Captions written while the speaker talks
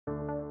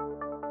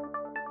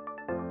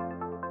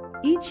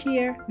Each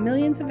year,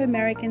 millions of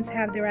Americans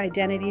have their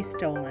identities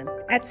stolen.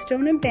 At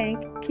Stone &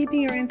 Bank,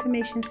 keeping your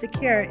information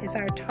secure is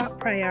our top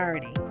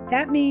priority.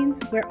 That means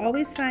we're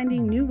always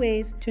finding new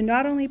ways to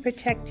not only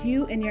protect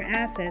you and your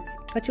assets,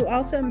 but to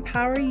also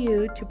empower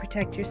you to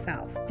protect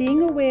yourself.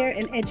 Being aware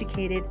and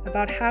educated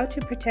about how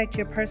to protect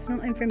your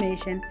personal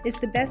information is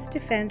the best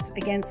defense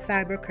against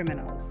cyber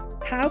criminals.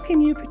 How can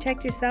you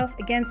protect yourself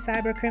against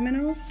cyber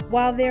criminals?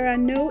 While there are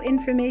no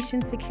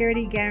information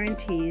security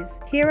guarantees,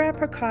 here are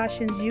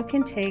precautions you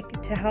can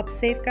take to help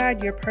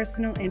safeguard your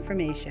personal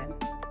information.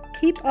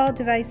 Keep all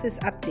devices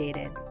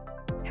updated.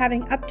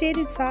 Having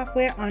updated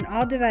software on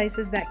all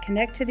devices that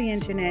connect to the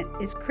internet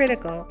is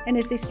critical and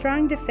is a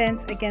strong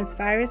defense against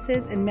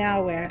viruses and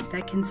malware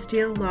that can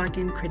steal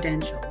login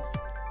credentials.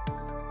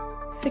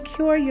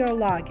 Secure your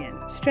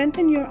login.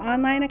 Strengthen your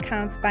online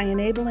accounts by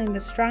enabling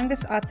the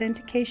strongest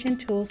authentication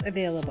tools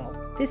available.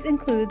 This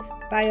includes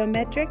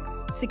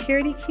biometrics,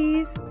 security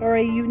keys, or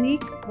a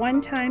unique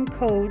one-time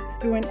code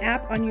through an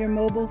app on your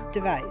mobile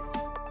device.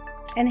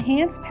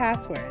 Enhance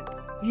passwords.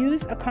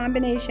 Use a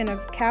combination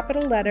of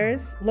capital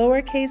letters,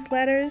 lowercase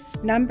letters,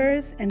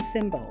 numbers, and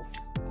symbols.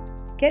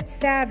 Get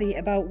savvy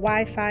about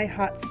Wi-Fi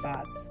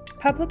hotspots.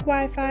 Public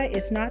Wi-Fi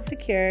is not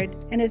secured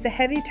and is a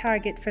heavy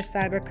target for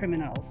cyber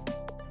criminals.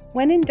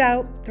 When in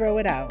doubt, throw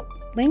it out.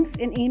 Links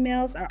and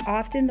emails are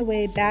often the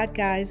way bad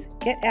guys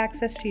get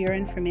access to your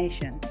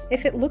information.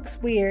 If it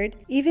looks weird,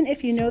 even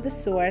if you know the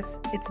source,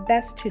 it's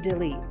best to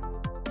delete.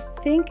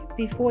 Think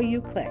before you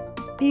click.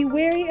 Be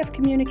wary of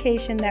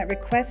communication that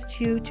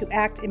requests you to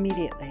act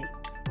immediately.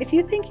 If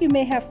you think you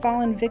may have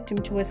fallen victim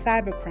to a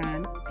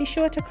cybercrime, be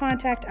sure to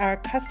contact our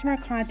Customer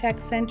Contact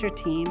Center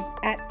team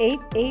at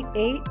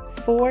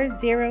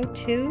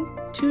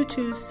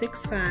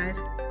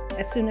 888-402-2265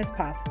 as soon as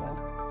possible.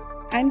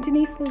 I'm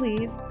Denise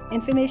Lalive,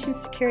 Information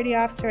Security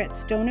Officer at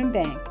Stone &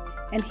 Bank,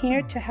 and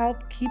here to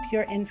help keep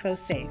your info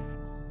safe.